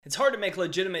It's hard to make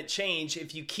legitimate change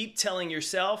if you keep telling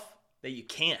yourself that you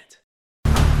can't.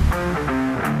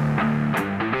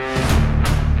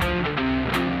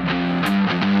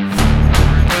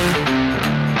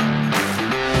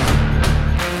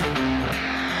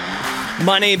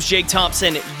 My name's Jake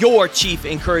Thompson, your Chief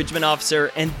Encouragement Officer,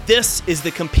 and this is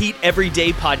the Compete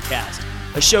Everyday Podcast,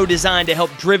 a show designed to help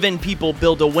driven people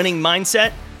build a winning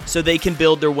mindset so they can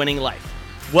build their winning life.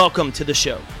 Welcome to the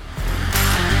show.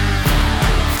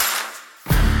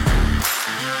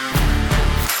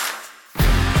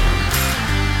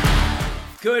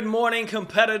 Good morning,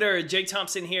 competitor. Jake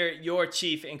Thompson here, your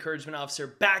Chief Encouragement Officer,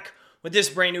 back with this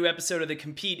brand new episode of the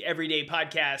Compete Everyday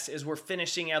Podcast as we're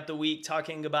finishing out the week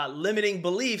talking about limiting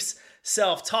beliefs,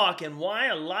 self-talk, and why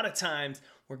a lot of times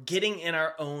we're getting in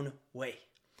our own way.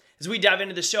 As we dive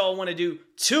into the show, I want to do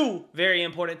two very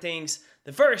important things.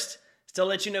 The first is to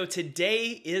let you know today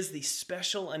is the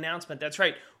special announcement. That's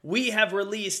right. We have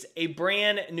released a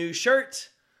brand new shirt,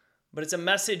 but it's a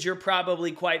message you're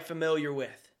probably quite familiar with.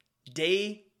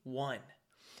 Day one.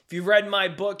 If you've read my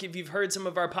book, if you've heard some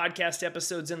of our podcast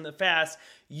episodes in the past,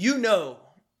 you know.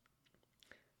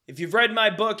 If you've read my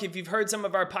book, if you've heard some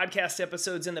of our podcast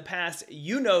episodes in the past,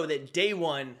 you know that day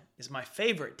one is my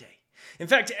favorite day. In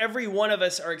fact, every one of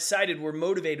us are excited, we're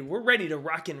motivated, we're ready to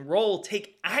rock and roll,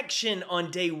 take action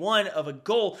on day one of a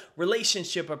goal,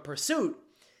 relationship, a pursuit.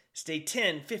 It's day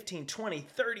 10, 15, 20,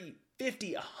 30,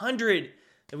 50, 100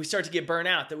 that we start to get burnt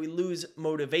out, that we lose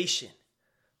motivation.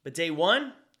 But day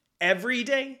one, every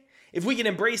day, if we can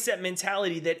embrace that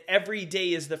mentality that every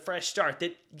day is the fresh start,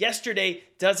 that yesterday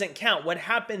doesn't count, what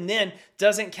happened then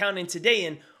doesn't count in today,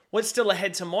 and what's still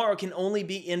ahead tomorrow can only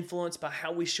be influenced by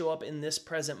how we show up in this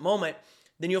present moment,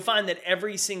 then you'll find that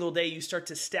every single day you start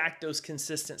to stack those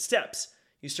consistent steps.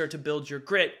 You start to build your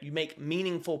grit. You make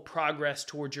meaningful progress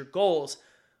towards your goals,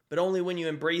 but only when you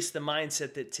embrace the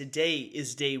mindset that today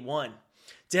is day one.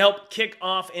 To help kick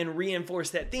off and reinforce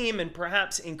that theme and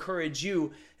perhaps encourage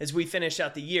you as we finish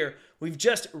out the year, we've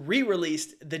just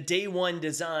re-released the day one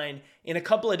design in a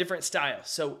couple of different styles.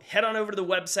 So head on over to the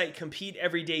website,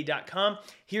 competeeveryday.com.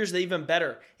 Here's the even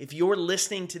better. If you're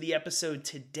listening to the episode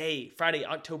today, Friday,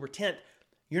 October 10th,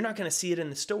 you're not going to see it in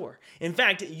the store. In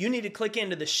fact, you need to click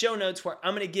into the show notes where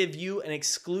I'm going to give you an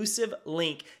exclusive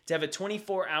link to have a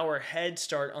 24-hour head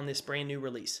start on this brand new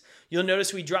release. You'll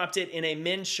notice we dropped it in a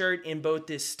men's shirt in both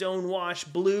this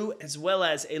stonewash blue as well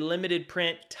as a limited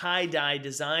print tie-dye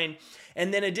design.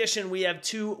 And then in addition, we have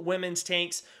two women's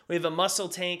tanks. We have a muscle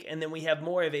tank, and then we have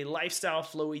more of a lifestyle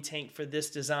flowy tank for this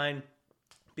design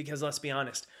because let's be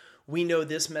honest, we know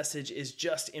this message is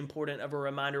just important of a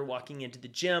reminder walking into the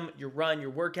gym, your run, your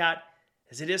workout,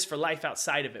 as it is for life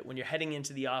outside of it, when you're heading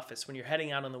into the office, when you're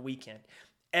heading out on the weekend.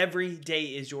 Every day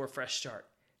is your fresh start.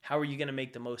 How are you going to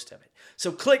make the most of it?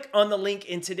 So click on the link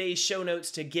in today's show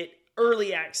notes to get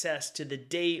early access to the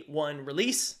day one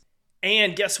release.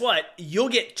 And guess what? You'll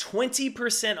get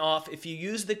 20% off if you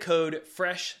use the code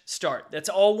FRESHSTART. That's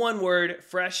all one word,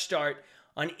 Fresh Start,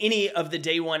 on any of the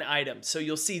day one items. So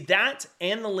you'll see that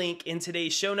and the link in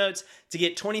today's show notes to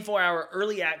get 24-hour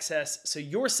early access so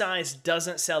your size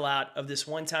doesn't sell out of this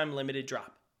one-time limited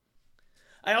drop.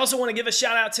 I also want to give a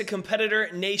shout out to Competitor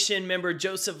Nation member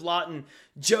Joseph Lawton.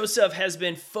 Joseph has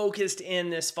been focused in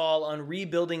this fall on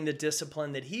rebuilding the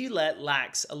discipline that he let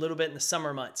lax a little bit in the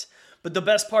summer months. But the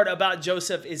best part about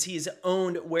Joseph is he's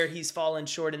owned where he's fallen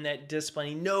short in that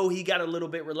discipline. He got a little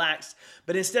bit relaxed,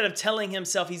 but instead of telling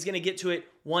himself he's going to get to it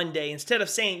one day, instead of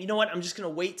saying, you know what, I'm just going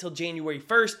to wait till January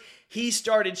 1st, he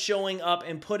started showing up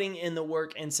and putting in the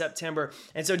work in September.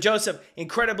 And so Joseph,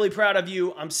 incredibly proud of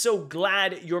you. I'm so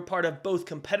glad you're part of both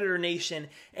Competitor Nation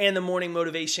and the Morning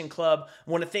Motivation Club.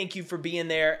 I want to thank you for being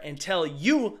there and tell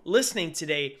you listening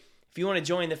today, if you want to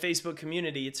join the Facebook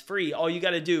community, it's free. All you got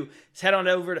to do is head on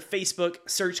over to Facebook,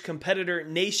 search Competitor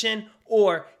Nation,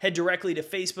 or head directly to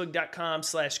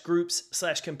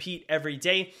facebook.com/groups/compete every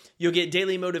day. You'll get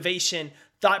daily motivation,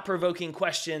 thought-provoking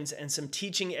questions, and some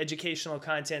teaching educational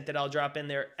content that I'll drop in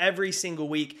there every single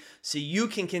week so you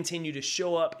can continue to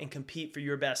show up and compete for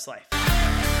your best life.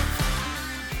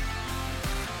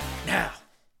 Now,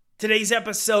 today's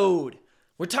episode,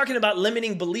 we're talking about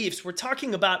limiting beliefs. We're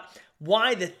talking about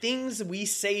why the things we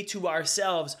say to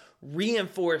ourselves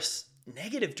reinforce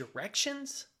negative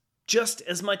directions just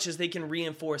as much as they can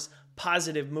reinforce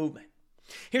positive movement.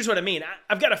 Here's what I mean.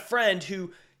 I've got a friend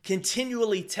who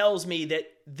continually tells me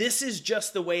that this is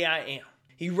just the way I am.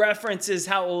 He references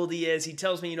how old he is. He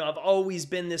tells me, I've always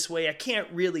been this way. I can't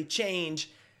really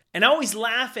change. And I always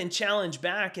laugh and challenge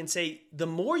back and say, the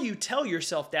more you tell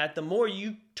yourself that, the more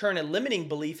you turn a limiting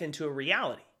belief into a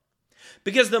reality.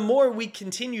 Because the more we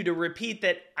continue to repeat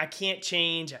that I can't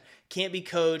change, I can't be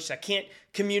coached, I can't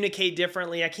communicate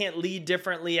differently, I can't lead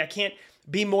differently, I can't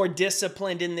be more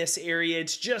disciplined in this area,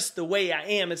 it's just the way I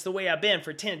am, it's the way I've been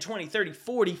for 10, 20, 30,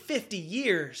 40, 50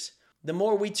 years, the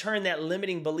more we turn that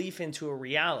limiting belief into a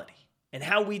reality. And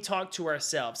how we talk to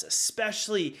ourselves,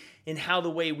 especially in how the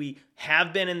way we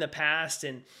have been in the past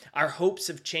and our hopes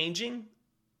of changing,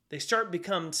 they start to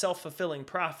become self-fulfilling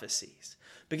prophecies.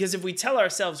 Because if we tell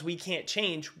ourselves we can't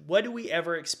change, what do we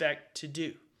ever expect to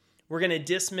do? We're going to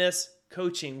dismiss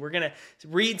coaching. We're going to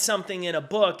read something in a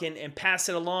book and pass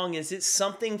it along as it's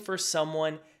something for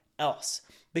someone else.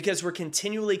 Because we're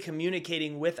continually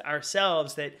communicating with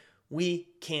ourselves that we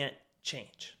can't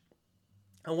change.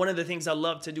 And one of the things I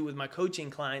love to do with my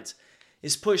coaching clients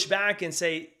is push back and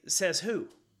say, says who?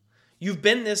 You've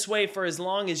been this way for as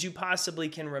long as you possibly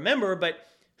can remember, but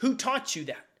who taught you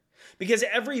that? Because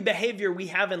every behavior we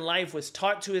have in life was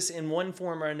taught to us in one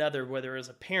form or another, whether it was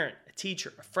a parent, a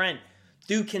teacher, a friend,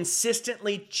 through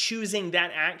consistently choosing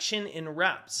that action in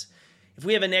reps. If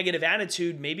we have a negative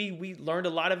attitude, maybe we learned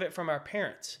a lot of it from our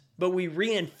parents, but we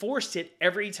reinforced it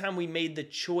every time we made the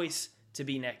choice to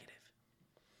be negative.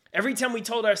 Every time we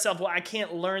told ourselves, well, I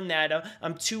can't learn that,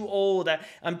 I'm too old,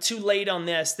 I'm too late on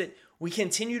this, that we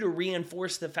continue to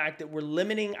reinforce the fact that we're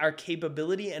limiting our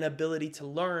capability and ability to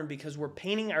learn because we're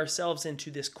painting ourselves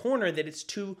into this corner that it's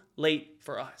too late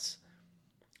for us.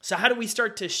 So how do we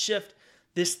start to shift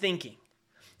this thinking?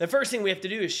 The first thing we have to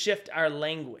do is shift our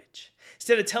language.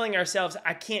 Instead of telling ourselves,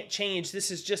 I can't change, this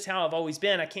is just how I've always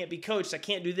been, I can't be coached, I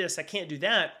can't do this, I can't do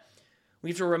that, we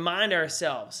have to remind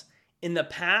ourselves, in the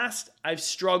past, I've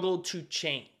struggled to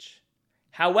change.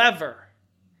 However,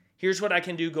 here's what I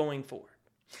can do going forward.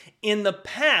 In the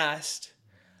past,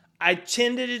 I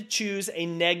tended to choose a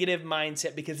negative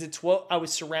mindset because it's what I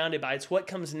was surrounded by. It's what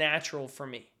comes natural for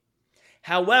me.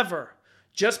 However,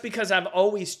 just because I've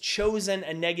always chosen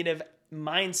a negative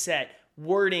mindset,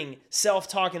 wording,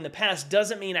 self-talk in the past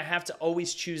doesn't mean I have to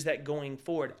always choose that going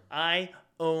forward. I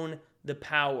own the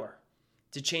power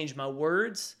to change my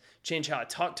words, change how I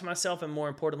talk to myself, and more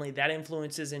importantly, that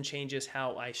influences and changes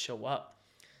how I show up.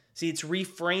 See, it's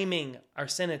reframing our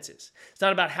sentences. It's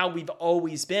not about how we've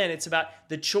always been. It's about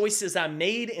the choices I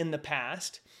made in the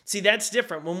past. See, that's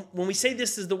different. When we say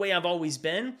this is the way I've always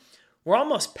been, we're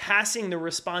almost passing the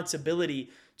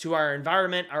responsibility to our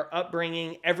environment, our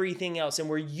upbringing, everything else. And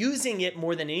we're using it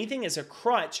more than anything as a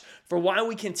crutch for why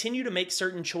we continue to make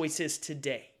certain choices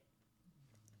today.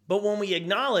 But when we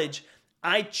acknowledge,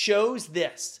 I chose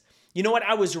this. You know what?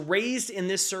 I was raised in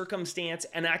this circumstance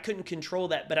and I couldn't control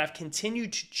that, but I've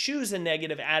continued to choose a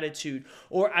negative attitude,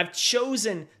 or I've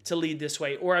chosen to lead this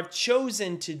way, or I've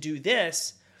chosen to do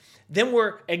this. Then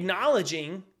we're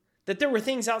acknowledging that there were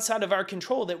things outside of our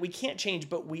control that we can't change,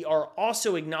 but we are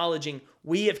also acknowledging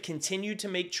we have continued to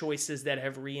make choices that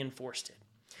have reinforced it.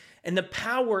 And the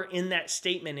power in that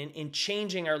statement, in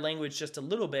changing our language just a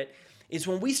little bit, is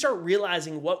when we start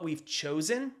realizing what we've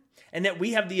chosen and that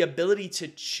we have the ability to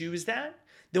choose that,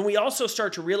 then we also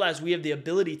start to realize we have the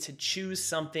ability to choose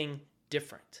something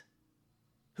different.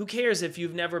 Who cares if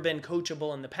you've never been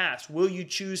coachable in the past? Will you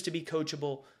choose to be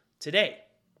coachable today?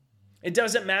 It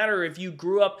doesn't matter if you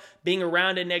grew up being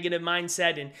around a negative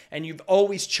mindset and you've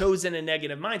always chosen a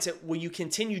negative mindset. Will you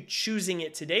continue choosing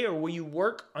it today, or will you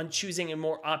work on choosing a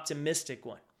more optimistic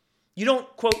one? You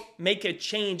don't, quote, make a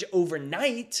change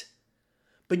overnight,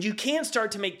 but you can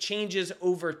start to make changes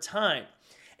over time.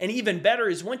 And even better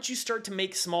is once you start to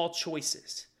make small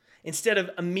choices. Instead of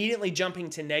immediately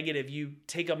jumping to negative, you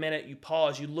take a minute, you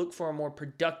pause, you look for a more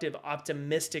productive,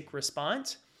 optimistic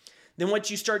response. Then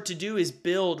what you start to do is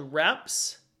build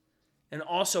reps and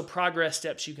also progress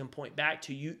steps you can point back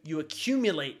to. You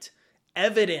accumulate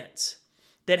evidence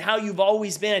that how you've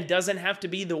always been doesn't have to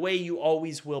be the way you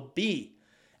always will be.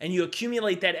 And you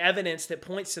accumulate that evidence that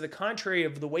points to the contrary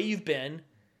of the way you've been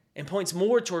and points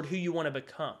more toward who you want to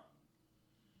become.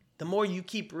 The more you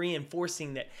keep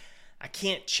reinforcing that I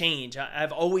can't change,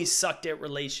 I've always sucked at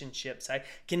relationships, I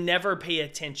can never pay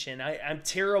attention, I'm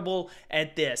terrible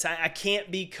at this, I can't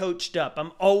be coached up,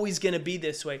 I'm always going to be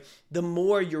this way, the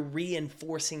more you're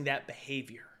reinforcing that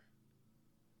behavior.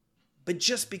 But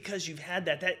just because you've had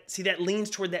that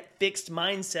leans toward that fixed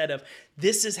mindset of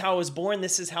this is how I was born,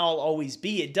 this is how I'll always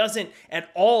be. It doesn't at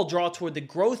all draw toward the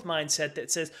growth mindset that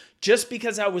says just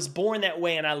because I was born that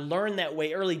way and I learned that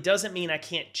way early doesn't mean I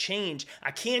can't change.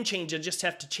 I can change, I just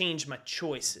have to change my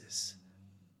choices.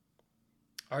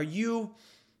 Are you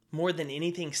more than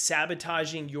anything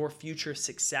sabotaging your future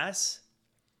success?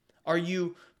 Are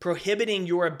you prohibiting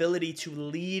your ability to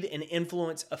lead and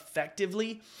influence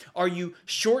effectively? Are you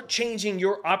shortchanging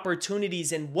your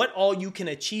opportunities and what all you can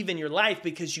achieve in your life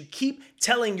because you keep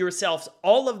telling yourself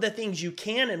all of the things you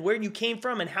can and where you came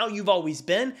from and how you've always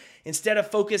been instead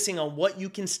of focusing on what you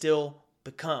can still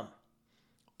become?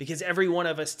 Because every one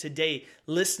of us today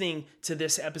listening to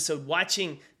this episode,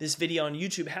 watching this video on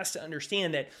YouTube has to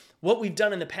understand that what we've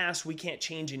done in the past, we can't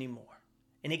change anymore.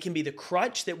 And it can be the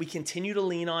crutch that we continue to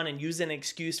lean on and use an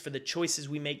excuse for the choices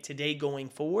we make today going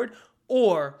forward.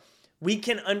 Or we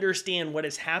can understand what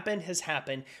has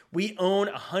happened. We own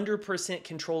 100%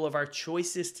 control of our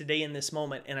choices today in this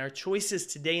moment. And our choices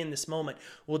today in this moment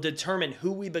will determine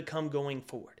who we become going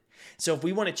forward. So if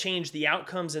we want to change the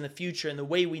outcomes in the future and the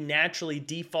way we naturally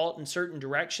default in certain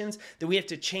directions, then we have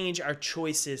to change our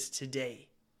choices today.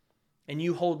 And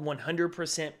you hold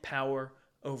 100% power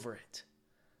over it.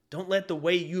 Don't let the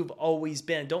way you've always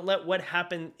been, don't let what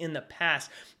happened in the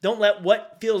past, don't let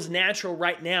what feels natural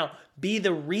right now be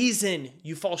the reason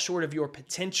you fall short of your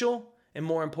potential, and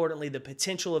more importantly, the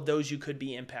potential of those you could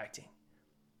be impacting.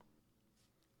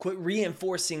 Quit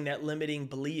reinforcing that limiting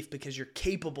belief because you're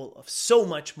capable of so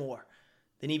much more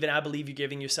than even I believe you're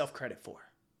giving yourself credit for.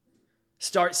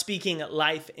 Start speaking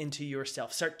life into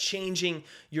yourself. Start changing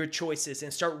your choices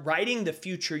and start writing the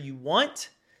future you want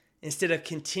instead of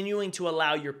continuing to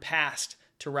allow your past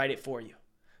to write it for you.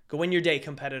 Go win your day,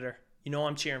 competitor. You know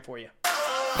I'm cheering for you.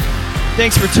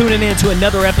 Thanks for tuning in to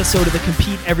another episode of the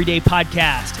Compete Everyday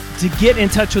podcast. To get in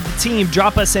touch with the team,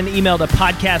 drop us an email to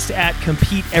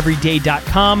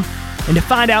podcast@competeeveryday.com. And to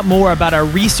find out more about our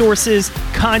resources,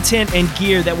 content, and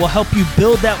gear that will help you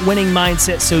build that winning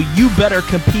mindset so you better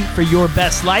compete for your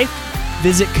best life,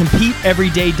 visit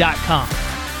competeeveryday.com.